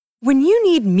When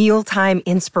you need mealtime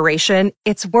inspiration,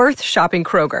 it's worth shopping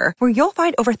Kroger, where you'll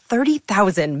find over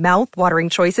 30,000 mouth-watering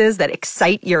choices that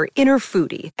excite your inner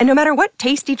foodie. And no matter what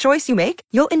tasty choice you make,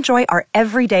 you'll enjoy our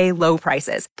everyday low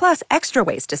prices, plus extra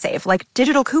ways to save, like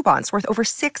digital coupons worth over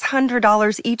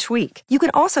 $600 each week. You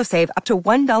can also save up to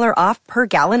 $1 off per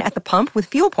gallon at the pump with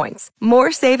fuel points.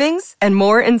 More savings and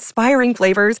more inspiring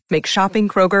flavors make shopping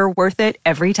Kroger worth it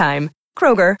every time.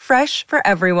 Kroger, fresh for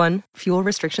everyone. Fuel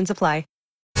restrictions apply.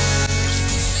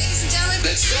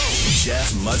 Let's go.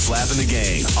 Jeff Mudflap and the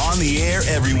gang on the air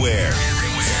everywhere.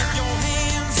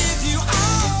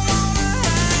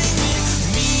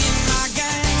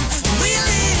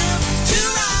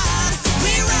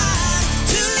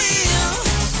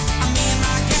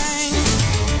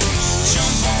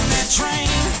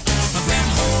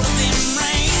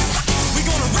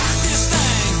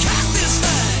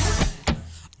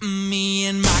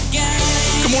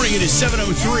 Good morning. It is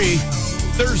 7:03,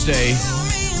 Thursday,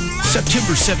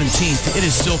 September 17th. It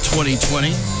is still 2020.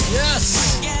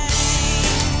 Yes.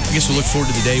 I guess we'll look forward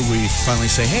to the day we finally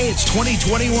say, hey, it's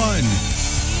 2021.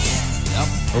 Yep.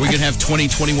 Are we going to have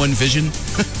 2021 vision?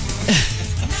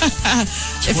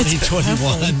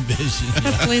 2021 vision.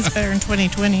 Hopefully it's better in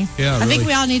 2020. Yeah, I think really.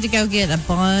 we all need to go get a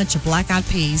bunch of black-eyed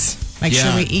peas. Make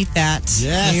sure we eat that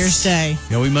Yes. New Year's Day.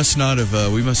 Yeah, we must not have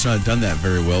done that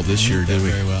very well this year, did we?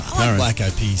 Very well. I All like right.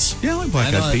 black-eyed peas. Yeah, I like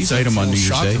black-eyed peas. I ate them on New Year's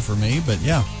shocker Day. for me, but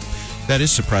yeah. That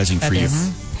is surprising for you.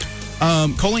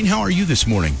 Colleen, how are you this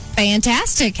morning?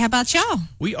 Fantastic. How about y'all?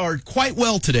 We are quite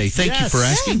well today. Thank you Yes. for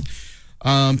asking.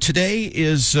 Today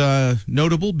is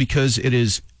notable because it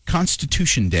is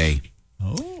Constitution Day.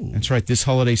 Oh. That's right. This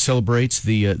holiday celebrates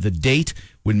the date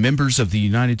when members of the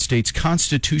United States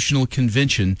Constitutional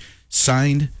Convention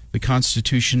signed the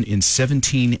Constitution in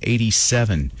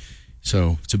 1787.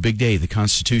 So it's a big day, the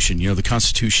Constitution. You know, the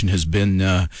Constitution has been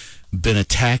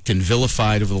attacked and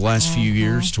vilified over the last few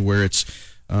years to where it's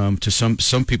to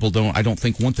some people I don't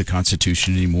think want the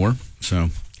Constitution anymore. So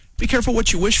be careful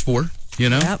what you wish for, you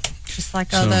know? Yep. Just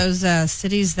like all those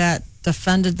cities that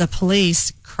defunded the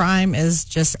police, crime is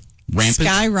just Rampant.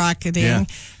 skyrocketing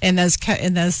in those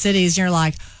cities. And you're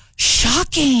like,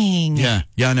 shocking.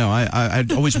 Yeah, no, I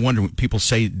always wonder when people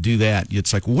do that.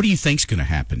 It's like, what do you think's going to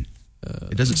happen?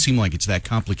 It doesn't seem like it's that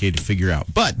complicated to figure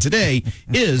out. But today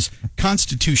is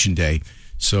Constitution Day.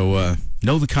 So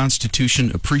know the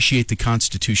Constitution, appreciate the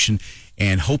Constitution,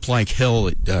 and hope like hell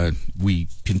we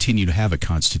continue to have a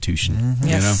Constitution. Mm-hmm. You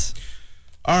know? Yes.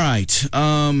 All right.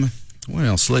 What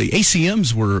else?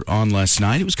 ACMs were on last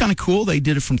night. It was kind of cool. They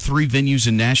did it from 3 venues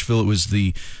in Nashville. It was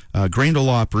the Grand Ole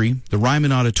Opry, the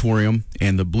Ryman Auditorium,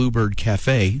 and the Bluebird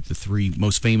Cafe, the 3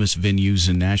 most famous venues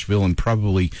in Nashville, and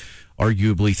probably,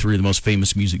 arguably, 3 of the most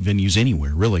famous music venues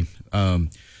anywhere, really.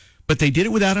 But they did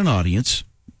it without an audience.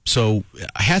 So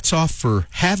hats off for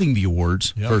having the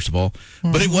awards, first of all.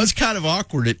 But it was kind of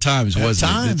awkward at times,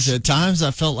 wasn't it? At times,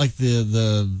 I felt like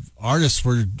the artists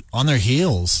were on their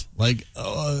heels. They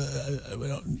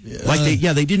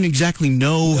didn't exactly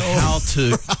know how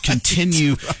to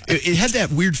continue. It had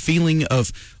that weird feeling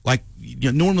of like,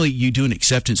 you know, normally you do an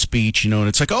acceptance speech, you know, and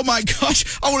it's like, oh my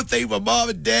gosh, I want to thank my mom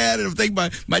and dad, and I thank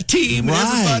my team and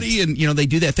everybody, and you know, they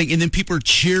do that thing, and then people are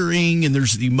cheering, and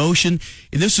there's the emotion,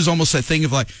 and this is almost that thing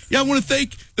of like, yeah, I want to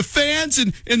thank the fans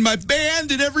and my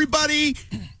band and everybody.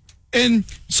 And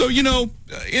so, you know,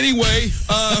 anyway,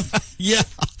 you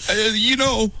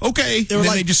know, okay. And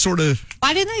then they just sort of...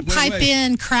 Why didn't they pipe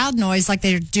in crowd noise like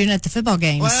they're doing at the football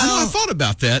games? I thought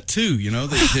about that, too, you know,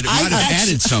 that it might have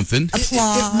added something. Applause.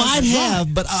 It might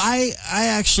have, but I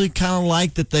actually kind of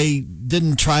like that they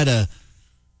didn't try to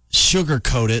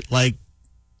sugarcoat it. Like,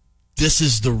 this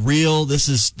is the real, this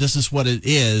is what it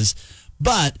is.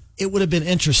 But it would have been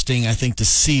interesting, I think, to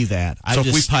see that. So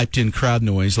if we piped in crowd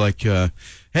noise like,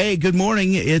 hey, good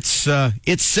morning, it's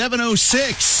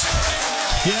 7:06.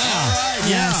 Yeah. Right,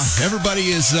 yes. Yeah. Everybody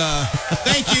is,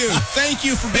 thank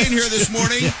you for being here this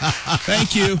morning.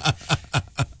 Thank you.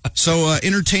 So,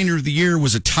 Entertainer of the Year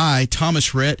was a tie,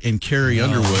 Thomas Rhett and Carrie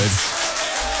Underwood.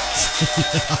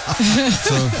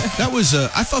 So that was,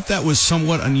 I thought that was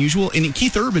somewhat unusual. And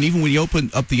Keith Urban, even when he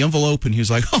opened up the envelope and he was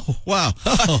like, oh, wow,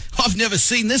 I've never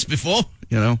seen this before,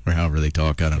 you know, or however they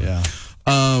talk, I don't know.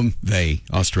 They,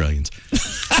 Australians.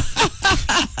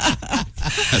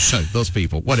 Sorry, those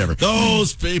people, whatever.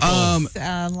 Those people.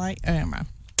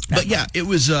 But yeah, it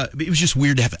was just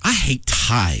weird to have. I hate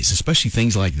ties, especially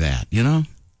things like that, you know?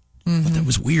 But that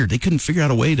was weird. They couldn't figure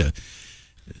out a way to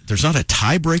there's not a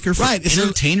tiebreaker for Right.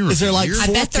 entertainer is of there the like year? I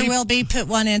four bet there people- will be. Put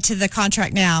one into the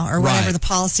contract now, or whatever Right. the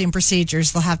policy and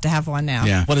procedures. They'll have to have one now.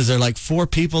 Yeah. What is there, like 4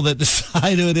 people that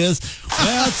decide who it is?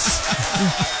 Well,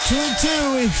 it's 2 and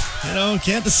 2. We,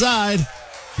 can't decide.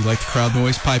 You like the crowd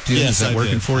noise piped in? Yes, Is that I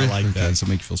working did. for you? I like Okay, that. does that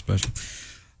make you feel special?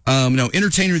 No,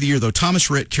 entertainer of the year, though, Thomas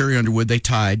Rhett, Carrie Underwood, they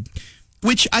tied,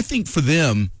 which I think for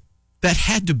them, that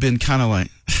had to have been kind of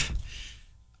like,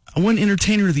 I won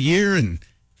entertainer of the year and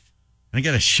I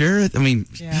got to share it. I mean,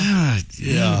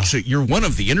 Yeah. So you're one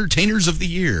of the entertainers of the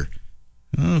year.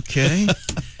 Okay.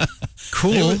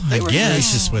 Cool. They were I guess.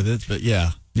 gracious with it, but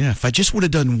yeah. Yeah, if I just would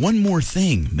have done one more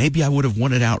thing, maybe I would have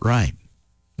won it outright.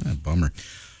 Bummer.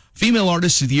 Female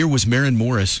artist of the year was Maren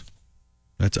Morris.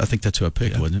 I think that's who I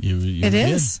picked, wasn't it? You It did.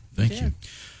 is. Thank you.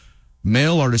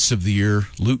 Male artist of the year,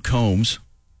 Luke Combs.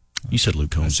 You said Luke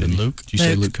Combs, said didn't you? Luke. Did you say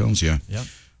Luke. Luke Combs? Yeah. Yep.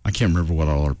 I can't remember what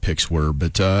all our picks were,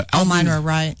 but All mine were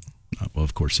right. well,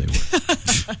 of course they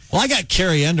were. Well, I got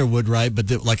Carrie Underwood right, but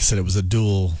like I said, it was a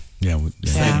duel. Yeah.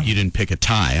 You didn't pick a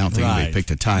tie. I don't think anybody Right.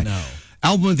 picked a tie. No.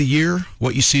 Album of the year,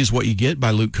 What You See Is What You Get by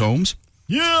Luke Combs.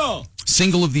 Yeah.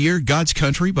 Single of the year, God's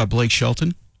Country by Blake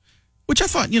Shelton, which I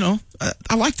thought,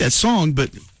 I like that song,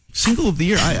 but single of the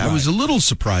year, I was a little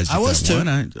surprised at I was that too. one.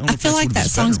 don't know I if feel like would've that been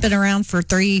song's better. been around for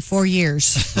 3-4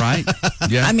 years. Right?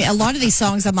 Yeah. I mean, a lot of these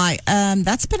songs, I'm like,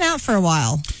 that's been out for a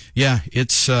while. Yeah,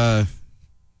 it's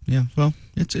well,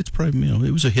 it's probably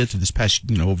it was a hit this past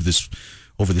over this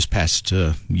past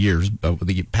the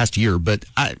past year, but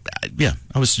I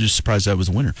was just surprised that was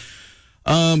a winner.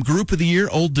 Group of the year,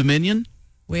 Old Dominion.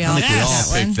 We I all think we picked all that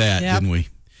one. picked that, Yep. didn't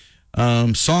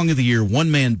we? Song of the year, One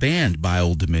Man Band by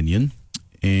Old Dominion,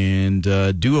 and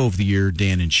Duo of the year,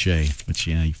 Dan and Shay. Which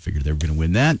you figured they were going to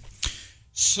win that.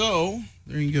 So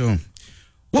there you go.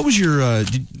 What was your?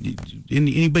 Did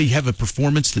anybody have a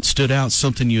performance that stood out?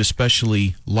 Something you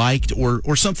especially liked, or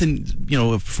something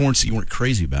a performance that you weren't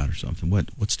crazy about, or something?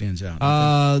 What stands out?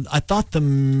 I thought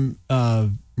the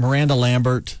Miranda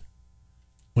Lambert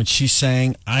when she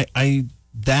sang,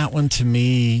 that one to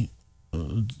me.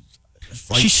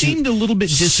 she seemed a little bit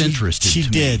disinterested. She to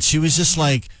did. me. She was just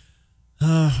like,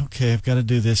 okay, I've got to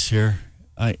do this here.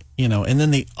 And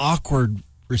then the awkward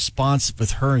response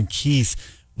with her and Keith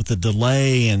with the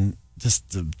delay and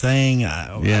just the thing. I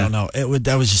don't know.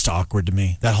 That was just awkward to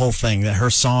me. That whole thing, that her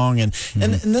song, and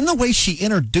then the way she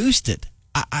introduced it,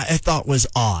 I thought was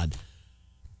odd.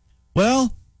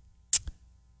 Well,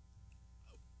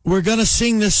 we're gonna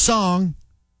sing this song,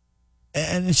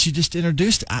 and she just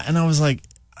introduced it, and I was like,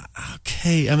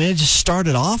 okay. I mean, it just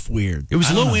started off weird. It was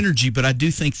I don't low know. energy, but I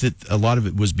do think that a lot of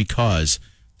it was because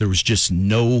there was just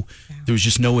no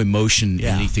emotion,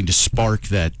 Yeah. anything to spark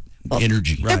that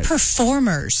energy. They're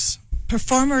performers.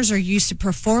 Performers are used to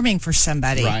performing for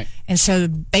somebody. Right. And so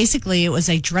basically it was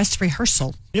a dress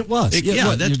rehearsal. It was.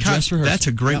 That's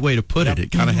a great way to put it. It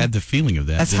kind of had the feeling of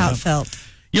that. That's didn't how it? it felt.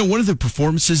 One of the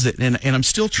performances that, and I'm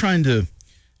still trying to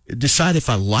decide if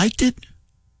I liked it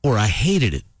or I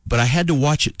hated it, but I had to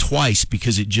watch it twice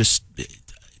because it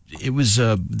was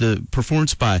the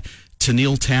performance by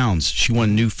Tennille Townes. She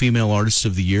won New Female Artist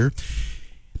of the Year.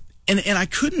 And I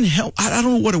couldn't help, I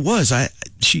don't know what it was.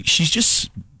 She's just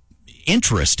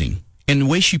interesting. And the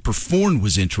way she performed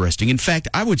was interesting. In fact,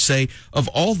 I would say of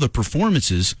all the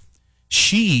performances,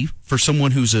 she, for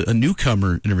someone who's a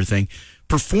newcomer and everything,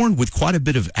 performed with quite a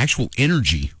bit of actual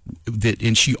energy,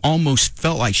 and she almost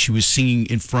felt like she was singing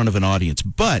in front of an audience.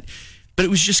 But it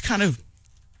was just kind of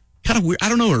weird. I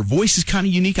don't know. Her voice is kind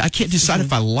of unique. I can't decide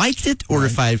if I liked it or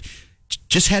if I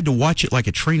just had to watch it like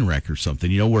a train wreck or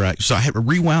something. So I had to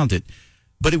rewound it.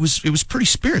 But it was pretty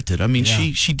spirited. I mean,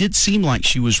 she did seem like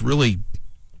she was really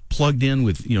plugged in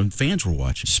with fans were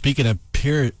watching. Speaking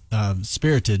of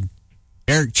spirited,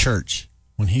 Eric Church,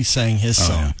 when he sang his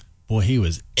song, boy, he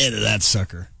was into that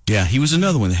sucker. Yeah, he was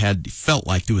another one that felt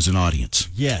like there was an audience.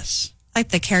 Yes. Like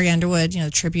the Carrie Underwood,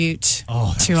 tribute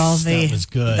Oh, that to all was- the that was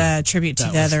good. the tribute to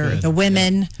That was good. the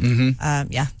women, Mm-hmm.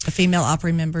 the female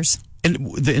Opry members.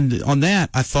 And on that,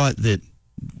 I thought that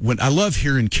I love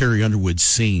hearing Carrie Underwood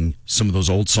sing some of those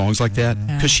old songs like that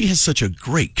because she has such a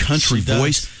great country She does.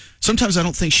 voice. Sometimes I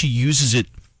don't think she uses it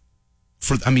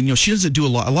she doesn't do a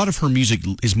lot. A lot of her music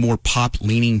is more pop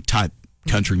leaning type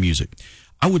country music.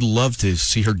 I would love to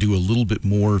see her do a little bit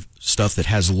more stuff that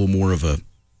has a little more of a,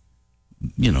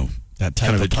 That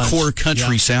type kind of a of punch. core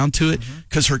country Yeah. sound to it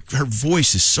because her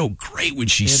voice is so great when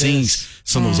she It sings is.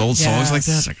 some of those old songs like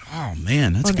that. Yes. It's like, oh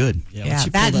man, that's good. Yeah, when Yeah, she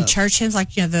that pulled and up. church hymns, like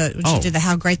when Oh. she did the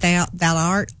 "How Great Thou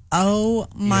Art." Oh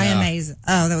my, Yeah. amazing!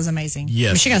 Oh, that was amazing. Yes.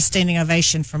 I mean, she got a standing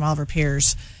ovation from all of her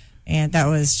peers, and that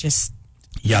was just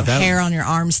Yeah, that hair on your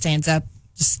arm stands up.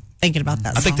 Just thinking about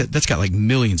that I song. think that's got like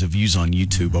millions of views on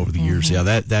YouTube over the years. Yeah,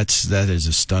 that is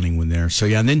a stunning one there. So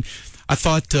yeah, and then I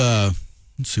thought, let's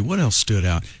see, what else stood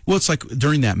out? Well, it's like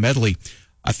during that medley,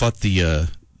 I thought the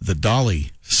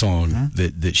Dolly song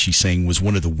that she sang was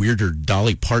one of the weirder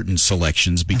Dolly Parton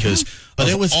selections because But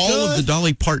of it was all good. of the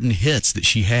Dolly Parton hits that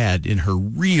she had in her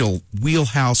real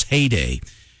wheelhouse heyday,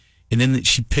 and then that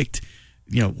she picked.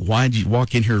 Why'd you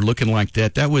walk in here looking like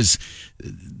that? That was,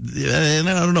 and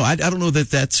I don't know. I don't know that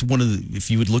that's one of the,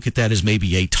 if you would look at that as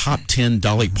maybe a top 10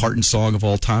 Dolly Parton song of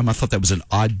all time. I thought that was an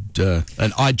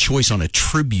odd choice on a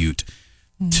tribute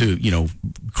to,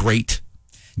 great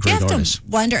you have artists. to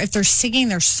wonder if they're singing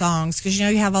their songs because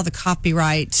you have all the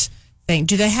copyright thing.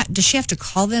 Does she have to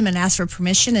call them and ask for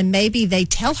permission? And maybe they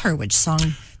tell her which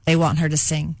song they want her to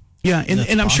sing. Yeah,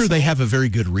 and I'm sure they have a very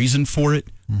good reason for it.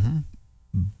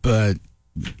 But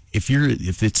if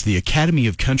it's the Academy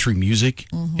of Country Music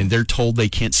and they're told they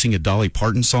can't sing a Dolly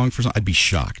Parton song I'd be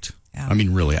shocked. Yeah. I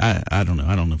mean, really, I don't know.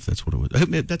 I don't know if that's what it was.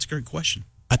 That's a great question.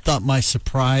 I thought my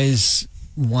surprise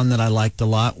one that I liked a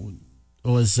lot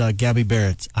was Gabby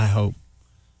Barrett's "I Hope."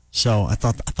 So I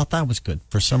thought that was good.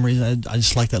 For some reason, I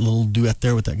just like that little duet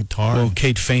there with that guitar. Well,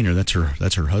 Kate Fainer, that's her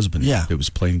husband. Yeah. That was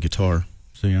playing guitar.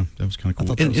 So yeah, that was kind of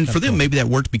cool. And for them, cool. maybe that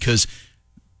worked because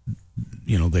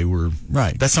they were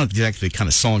right. That's not exactly the kind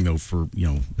of song though.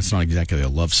 It's not exactly a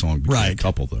love song between a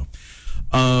couple though.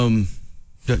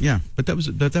 But that was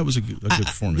a good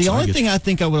performance. The only thing I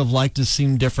think I would have liked to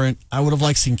seem different. I would have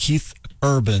liked to see Keith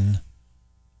Urban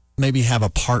maybe have a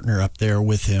partner up there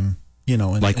with him.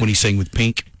 Like when he sang with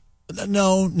Pink.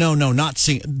 No, not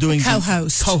doing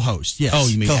Co-host. Co-host, yes. Oh,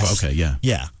 you mean co-host. Okay, yeah.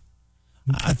 Yeah.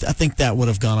 I think that would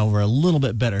have gone over a little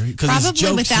bit better because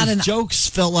his jokes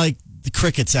felt like the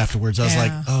crickets afterwards. I was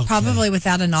like, okay. Probably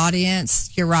without an audience,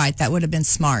 you're right. That would have been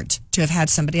smart to have had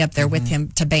somebody up there with him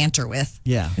to banter with.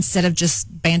 Yeah. Instead of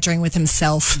just bantering with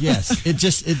himself. Yes. It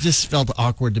just felt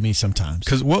awkward to me sometimes.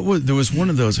 Because there was one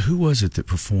of those. Who was it that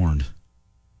performed?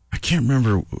 I can't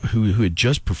remember who had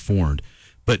just performed.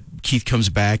 But Keith comes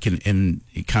back and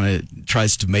he kind of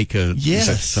tries to make a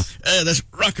that's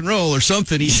rock and roll or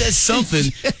something. He says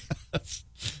something,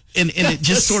 and it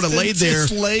just sort of laid there.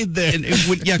 And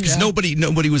because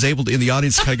nobody was able to in the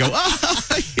audience kind of go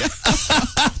yeah.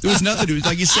 There was nothing. It was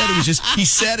like you said. It was just he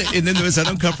said it, and then there was that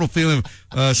uncomfortable feeling.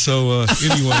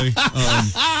 Anyway,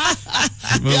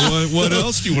 what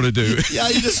else do you want to do? Yeah,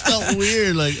 you just felt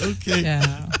weird. Like okay,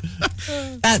 yeah.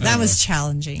 That was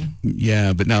challenging.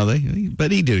 Yeah, but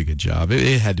but he did a good job.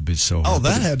 It had to be so hard. Oh,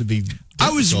 that had to be difficult. I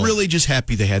was really just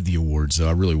happy they had the awards, though.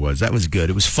 I really was. That was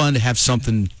good. It was fun to have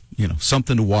something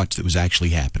to watch that was actually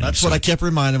happening. That's what I kept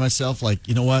reminding myself. Like,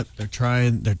 you know what?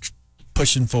 They're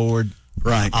pushing forward.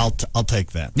 Right. I'll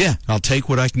take that. Yeah, I'll take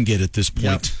what I can get at this point.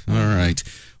 Yep. All right.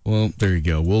 Well, there you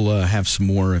go. We'll have some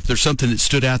more. If there's something that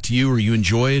stood out to you or you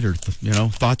enjoyed or,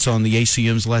 thoughts on the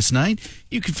ACMs last night,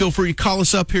 you can feel free to call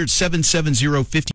us up here at 770-50.